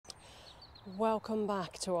Welcome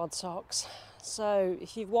back to Odd Socks. So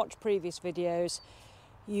if you've watched previous videos,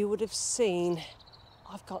 you would have seen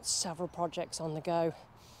I've got several projects on the go.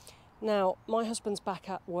 Now, my husband's back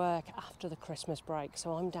at work after the Christmas break,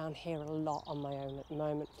 so I'm down here a lot on my own at the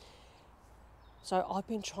moment. So I've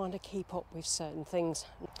been trying to keep up with certain things.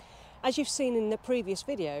 As you've seen in the previous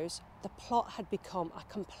videos, the plot had become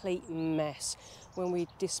a complete mess when we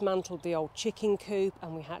dismantled the old chicken coop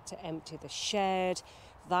and we had to empty the shed.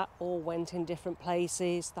 That all went in different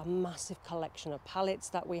places, the massive collection of pallets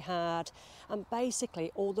that we had, and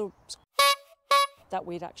basically all the that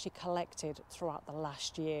we'd actually collected throughout the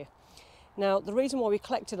last year. Now, the reason why we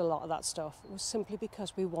collected a lot of that stuff was simply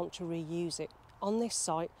because we want to reuse it. On this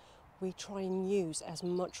site, we try and use as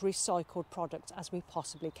much recycled product as we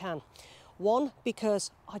possibly can. One,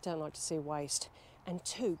 because I don't like to see waste, and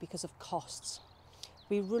two, because of costs.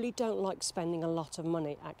 We really don't like spending a lot of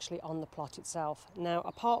money actually on the plot itself. Now,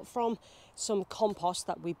 apart from some compost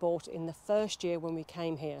that we bought in the first year when we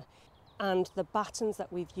came here, and the battens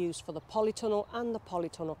that we've used for the polytunnel and the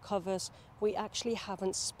polytunnel covers, we actually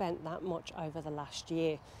haven't spent that much over the last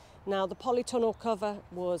year. Now, the polytunnel cover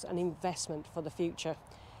was an investment for the future.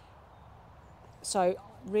 So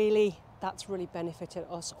really, that's really benefited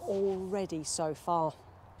us already so far.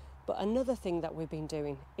 But another thing that we've been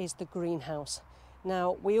doing is the greenhouse.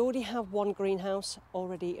 Now, we already have one greenhouse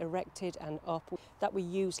already erected and up that we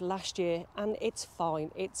used last year, and it's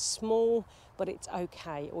fine. It's small, but it's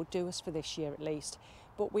okay. It will do us for this year at least.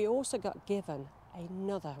 But we also got given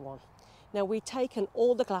another one. Now, we'd taken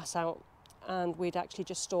all the glass out and we'd actually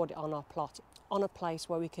just stored it on our plot, on a place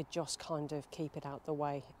where we could just kind of keep it out the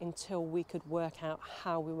way until we could work out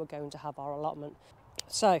how we were going to have our allotment.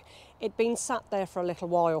 So it'd been sat there for a little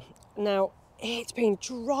while. Now, it's been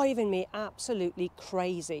driving me absolutely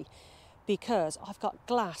crazy because I've got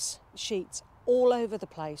glass sheets all over the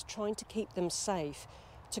place trying to keep them safe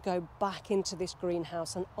to go back into this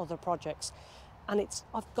greenhouse and other projects. And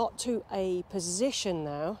I've got to a position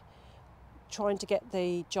now trying to get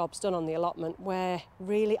the jobs done on the allotment where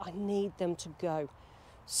really I need them to go.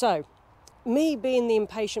 So, me being the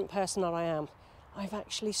impatient person that I am, I've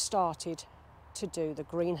actually started to do the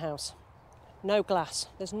greenhouse. No glass.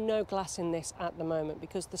 There's no glass in this at the moment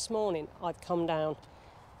because this morning I've come down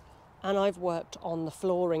and I've worked on the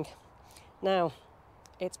flooring. Now,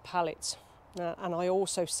 it's pallets. And I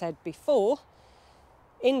also said before,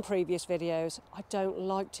 in previous videos, I don't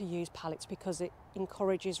like to use pallets because it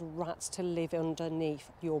encourages rats to live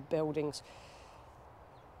underneath your buildings.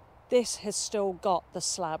 This has still got the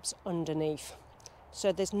slabs underneath,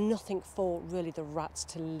 so there's nothing for really the rats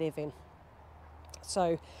to live in.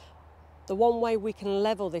 So the one way we can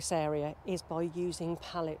level this area is by using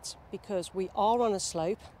pallets because we are on a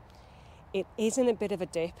slope, it is in a bit of a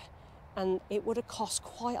dip, and it would have cost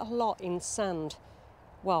quite a lot in sand,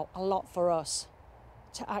 well, a lot for us,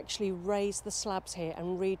 to actually raise the slabs here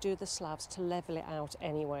and redo the slabs to level it out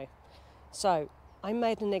anyway. So I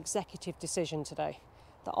made an executive decision today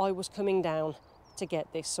that I was coming down to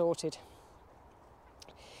get this sorted.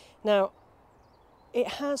 Now, it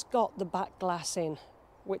has got the back glass in,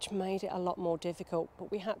 which made it a lot more difficult, but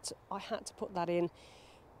I had to put that in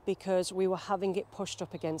because we were having it pushed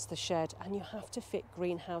up against the shed, and you have to fit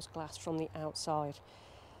greenhouse glass from the outside.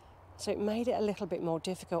 So it made it a little bit more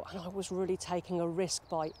difficult, and I was really taking a risk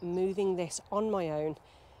by moving this on my own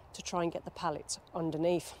to try and get the pallets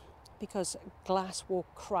underneath, because glass will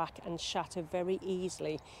crack and shatter very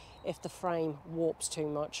easily if the frame warps too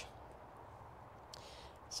much.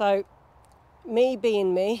 So me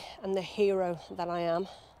being me and the hero that I am,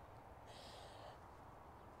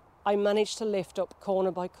 I managed to lift up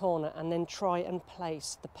corner by corner and then try and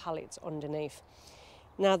place the pallets underneath.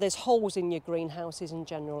 Now, there's holes in your greenhouses in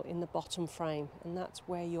general in the bottom frame, and that's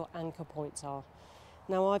where your anchor points are.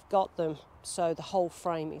 Now, I've got them so the whole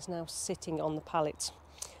frame is now sitting on the pallets,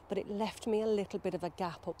 but it left me a little bit of a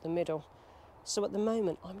gap up the middle. So at the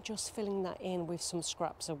moment, I'm just filling that in with some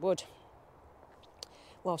scraps of wood.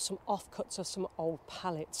 Well, some offcuts of some old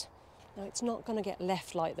pallets. Now, it's not going to get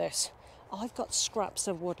left like this. I've got scraps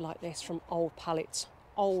of wood like this from old pallets,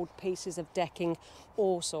 old pieces of decking,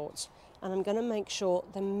 all sorts. And I'm going to make sure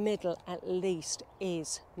the middle at least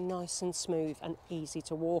is nice and smooth and easy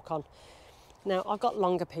to walk on. Now, I've got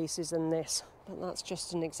longer pieces than this, but that's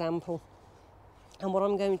just an example. And what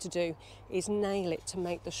I'm going to do is nail it to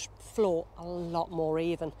make the floor a lot more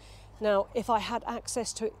even. Now, if I had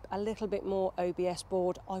access to a little bit more OBS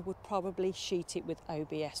board, I would probably sheet it with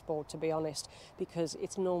OBS board, to be honest, because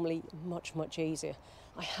it's normally much, much easier.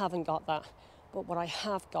 I haven't got that, but what I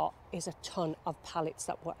have got is a ton of pallets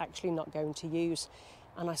that we're actually not going to use.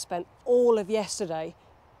 And I spent all of yesterday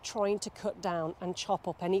trying to cut down and chop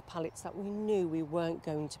up any pallets that we knew we weren't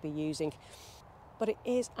going to be using. But it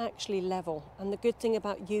is actually level, and the good thing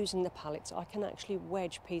about using the pallets, I can actually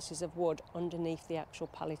wedge pieces of wood underneath the actual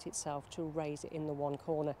pallet itself to raise it in the one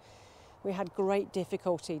corner. We had great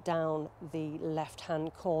difficulty down the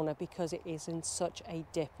left-hand corner because it is in such a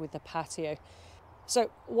dip with the patio.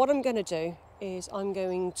 So what I'm going to do is I'm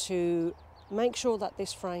going to make sure that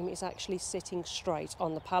this frame is actually sitting straight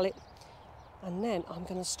on the pallet, and then I'm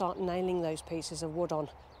going to start nailing those pieces of wood on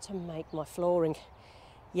to make my flooring.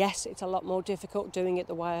 Yes, it's a lot more difficult doing it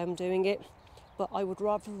the way I'm doing it, but I would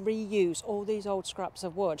rather reuse all these old scraps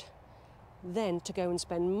of wood than to go and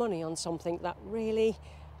spend money on something that really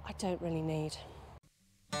I don't really need.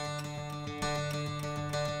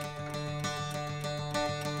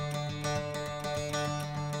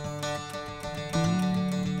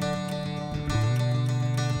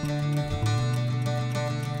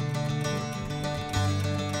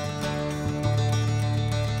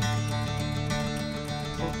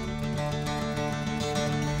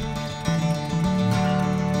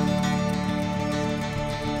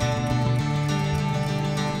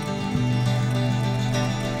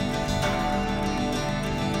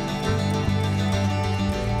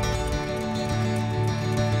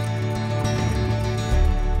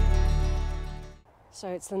 So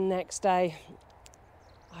it's the next day.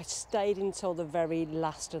 I stayed until the very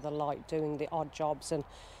last of the light doing the odd jobs and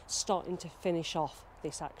starting to finish off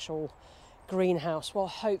this actual greenhouse. Well,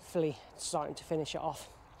 hopefully starting to finish it off.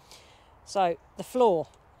 So the floor,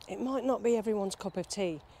 it might not be everyone's cup of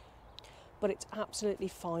tea, but it's absolutely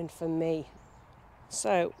fine for me.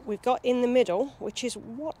 So we've got in the middle, which is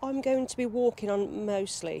what I'm going to be walking on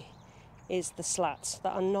mostly, is the slats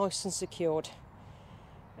that are nice and secured.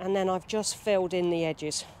 And then I've just filled in the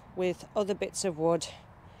edges with other bits of wood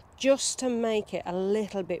just to make it a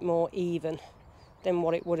little bit more even than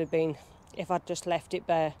what it would have been if I'd just left it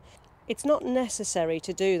bare. It's not necessary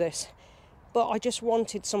to do this, but I just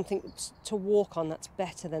wanted something to walk on that's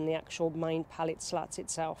better than the actual main pallet slats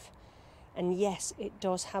itself. And yes, it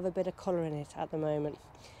does have a bit of colour in it at the moment,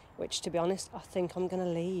 which to be honest, I think I'm going to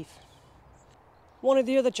leave. One of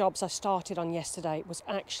the other jobs I started on yesterday was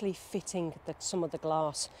actually fitting some of the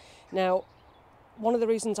glass. Now, one of the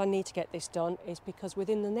reasons I need to get this done is because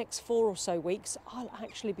within the next 4 or so weeks, I'll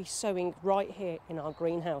actually be sowing right here in our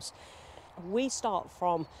greenhouse. We start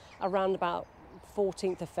from around about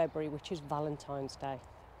 14th of February, which is Valentine's Day.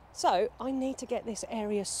 So I need to get this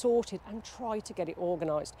area sorted and try to get it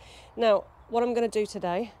organised. Now, what I'm going to do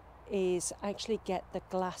today is actually get the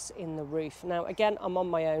glass in the roof. Now again, I'm on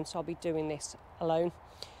my own, so I'll be doing this alone.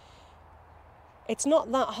 It's not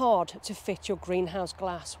that hard to fit your greenhouse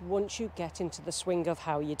glass once you get into the swing of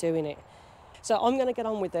how you're doing it. So I'm going to get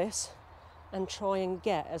on with this and try and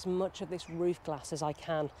get as much of this roof glass as I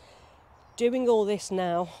can. Doing all this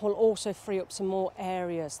now will also free up some more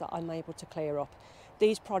areas that I'm able to clear up.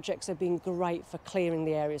 These projects have been great for clearing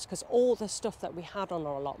the areas because all the stuff that we had on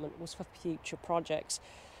our allotment was for future projects.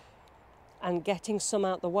 And getting some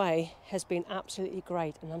out the way has been absolutely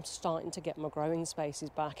great, and I'm starting to get my growing spaces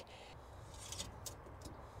back.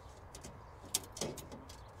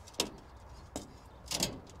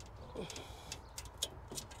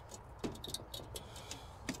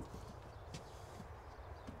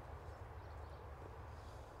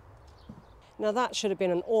 Now that should have been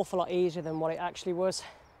an awful lot easier than what it actually was,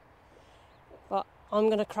 but I'm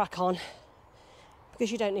going to crack on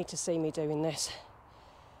because you don't need to see me doing this.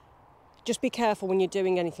 Just be careful when you're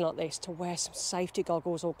doing anything like this to wear some safety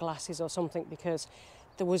goggles or glasses or something, because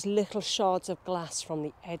there was little shards of glass from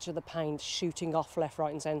the edge of the pane shooting off left,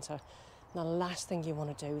 right and centre. And the last thing you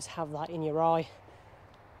want to do is have that in your eye.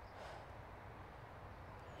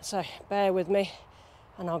 So bear with me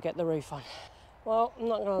and I'll get the roof on. Well, I'm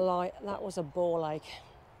not going to lie, that was a ball ache.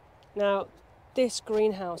 Now, this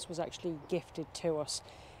greenhouse was actually gifted to us,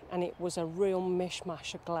 and it was a real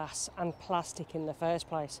mishmash of glass and plastic in the first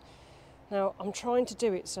place. Now, I'm trying to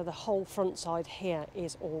do it so the whole front side here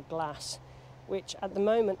is all glass, which at the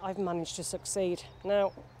moment I've managed to succeed.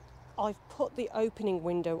 Now, I've put the opening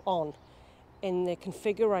window on in the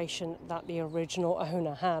configuration that the original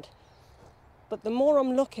owner had. But the more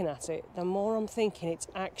I'm looking at it, the more I'm thinking it's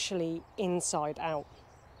actually inside out.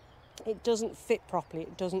 It doesn't fit properly,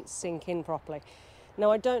 it doesn't sink in properly.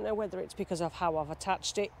 Now, I don't know whether it's because of how I've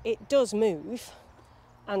attached it. It does move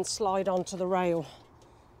and slide onto the rail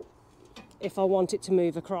if I want it to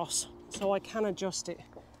move across, so I can adjust it.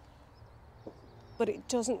 But it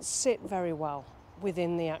doesn't sit very well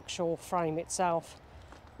within the actual frame itself.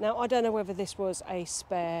 Now, I don't know whether this was a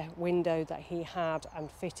spare window that he had and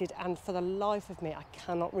fitted, and for the life of me, I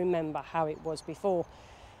cannot remember how it was before.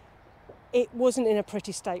 It wasn't in a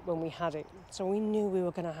pretty state when we had it, so we knew we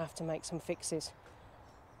were going to have to make some fixes.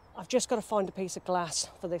 I've just got to find a piece of glass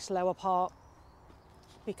for this lower part,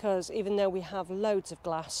 because even though we have loads of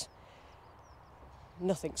glass,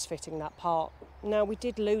 nothing's fitting that part. Now, we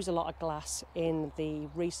did lose a lot of glass in the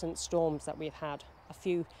recent storms that we've had. A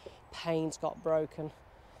few panes got broken.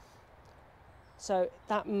 So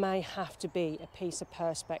that may have to be a piece of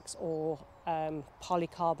perspex or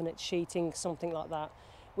polycarbonate sheeting, something like that,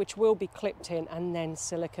 which will be clipped in and then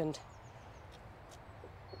siliconed.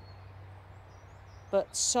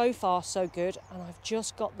 But so far so good, and I've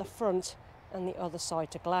just got the front and the other side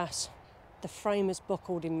to glass. The frame is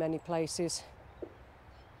buckled in many places,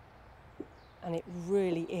 and it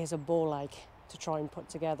really is a ball ache to try and put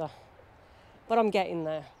together. But I'm getting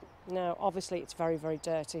there. Now, obviously it's very, very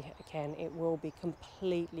dirty. Again, it will be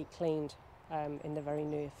completely cleaned in the very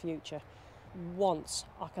near future, once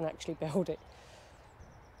I can actually build it.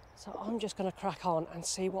 So I'm just going to crack on and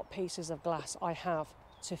see what pieces of glass I have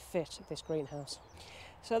to fit this greenhouse.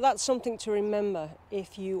 So that's something to remember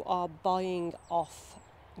if you are buying off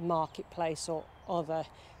marketplace or other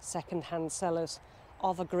second-hand sellers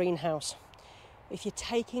of a greenhouse. If you're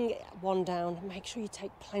taking one down, make sure you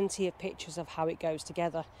take plenty of pictures of how it goes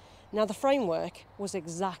together. Now, the framework was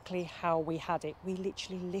exactly how we had it. We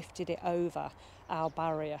literally lifted it over our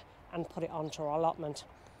barrier and put it onto our allotment.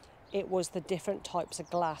 It was the different types of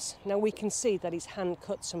glass. Now, we can see that he's hand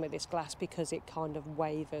cut some of this glass because it kind of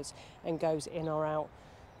wavers and goes in or out.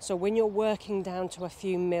 So when you're working down to a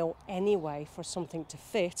few mil anyway for something to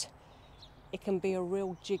fit, it can be a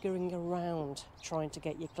real jiggering around trying to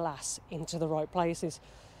get your glass into the right places.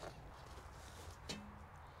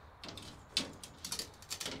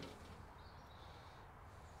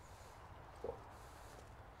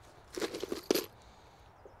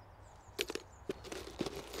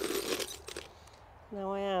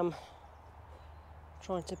 Now I am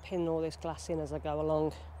trying to pin all this glass in as I go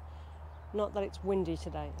along. Not that it's windy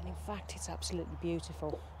today, and in fact it's absolutely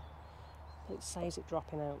beautiful. But it saves it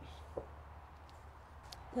dropping out.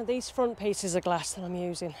 Now, these front pieces of glass that I'm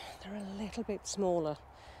using, they're a little bit smaller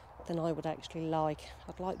than I would actually like.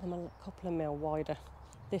 I'd like them a couple of mil wider.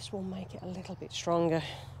 This will make it a little bit stronger.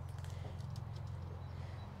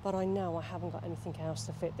 But I know I haven't got anything else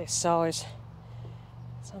to fit this size.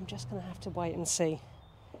 So I'm just going to have to wait and see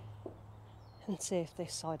if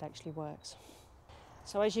this side actually works.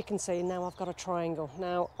 So as you can see, now I've got a triangle.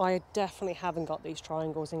 Now, I definitely haven't got these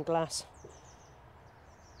triangles in glass,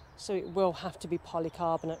 so it will have to be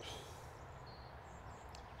polycarbonate,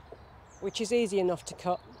 which is easy enough to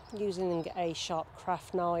cut using a sharp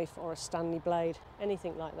craft knife or a Stanley blade,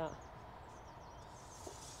 anything like that.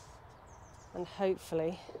 And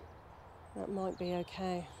hopefully that might be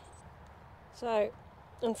okay. So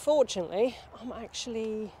unfortunately, I'm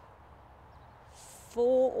actually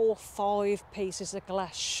 4 or 5 pieces of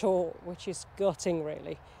glass short, which is gutting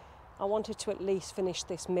really. I wanted to at least finish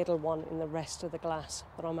this middle one in the rest of the glass,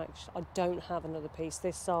 but I don't have another piece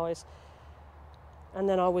this size. And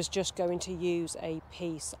then I was just going to use a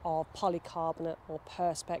piece of polycarbonate or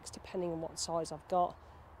perspex, depending on what size I've got,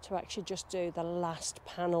 to actually just do the last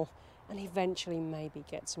panel and eventually maybe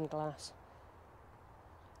get some glass.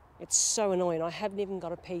 It's so annoying. I haven't even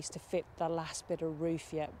got a piece to fit the last bit of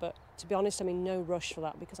roof yet, but to be honest, I'm in no rush for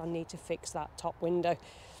that because I need to fix that top window.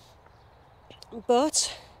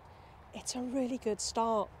 But it's a really good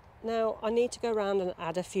start. Now, I need to go around and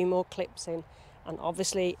add a few more clips in, and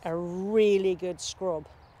obviously a really good scrub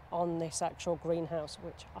on this actual greenhouse,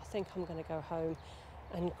 which I think I'm going to go home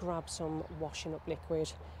and grab some washing up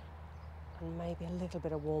liquid and maybe a little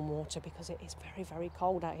bit of warm water because it is very, very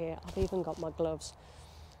cold out here. I've even got my gloves.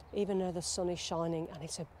 Even though the sun is shining and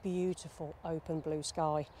it's a beautiful open blue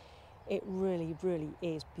sky, it really, really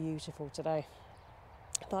is beautiful today.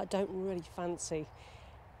 But I don't really fancy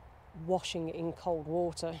washing it in cold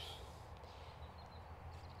water.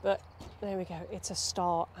 But there we go, it's a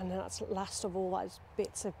start, and that's last of all those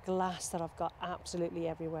bits of glass that I've got absolutely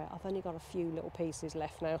everywhere. I've only got a few little pieces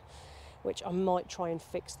left now, which I might try and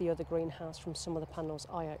fix the other greenhouse from some of the panels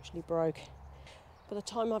I actually broke. By the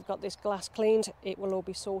time I've got this glass cleaned, it will all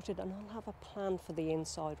be sorted, and I'll have a plan for the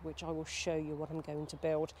inside, which I will show you what I'm going to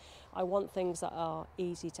build. I want things that are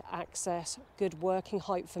easy to access, good working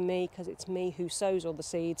height for me, because it's me who sows all the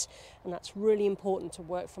seeds, and that's really important to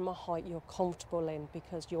work from a height you're comfortable in,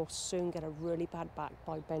 because you'll soon get a really bad back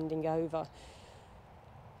by bending over.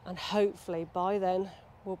 And hopefully by then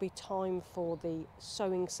will be time for the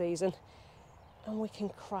sowing season, and we can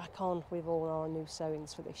crack on with all our new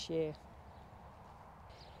sowings for this year.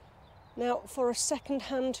 Now, for a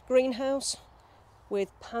second-hand greenhouse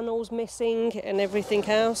with panels missing and everything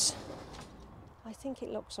else, I think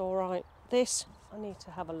it looks all right. This I need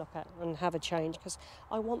to have a look at and have a change, because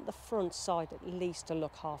I want the front side at least to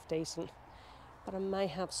look half decent. But I may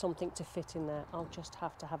have something to fit in there. I'll just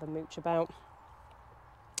have to have a mooch about.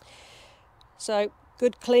 So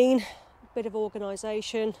good clean, bit of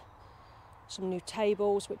organisation, some new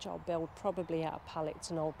tables which I'll build probably out of pallets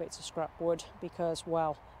and old bits of scrap wood, because,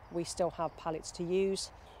 well, we still have pallets to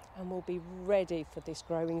use and we'll be ready for this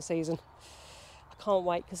growing season. I can't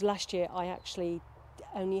wait, because last year I actually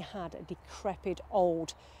only had a decrepit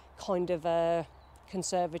old kind of a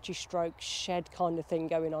conservatory stroke shed kind of thing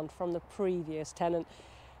going on from the previous tenant,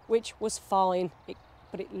 which was fine,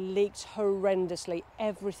 but it leaked horrendously.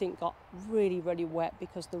 Everything got really, really wet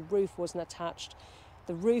because the roof wasn't attached.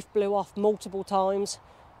 The roof blew off multiple times.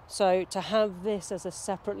 So to have this as a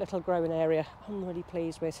separate little growing area, I'm really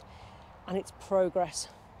pleased with, and it's progress.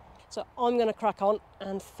 So I'm going to crack on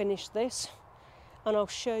and finish this, and I'll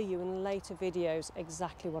show you in later videos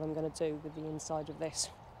exactly what I'm going to do with the inside of this.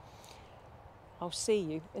 I'll see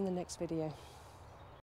you in the next video.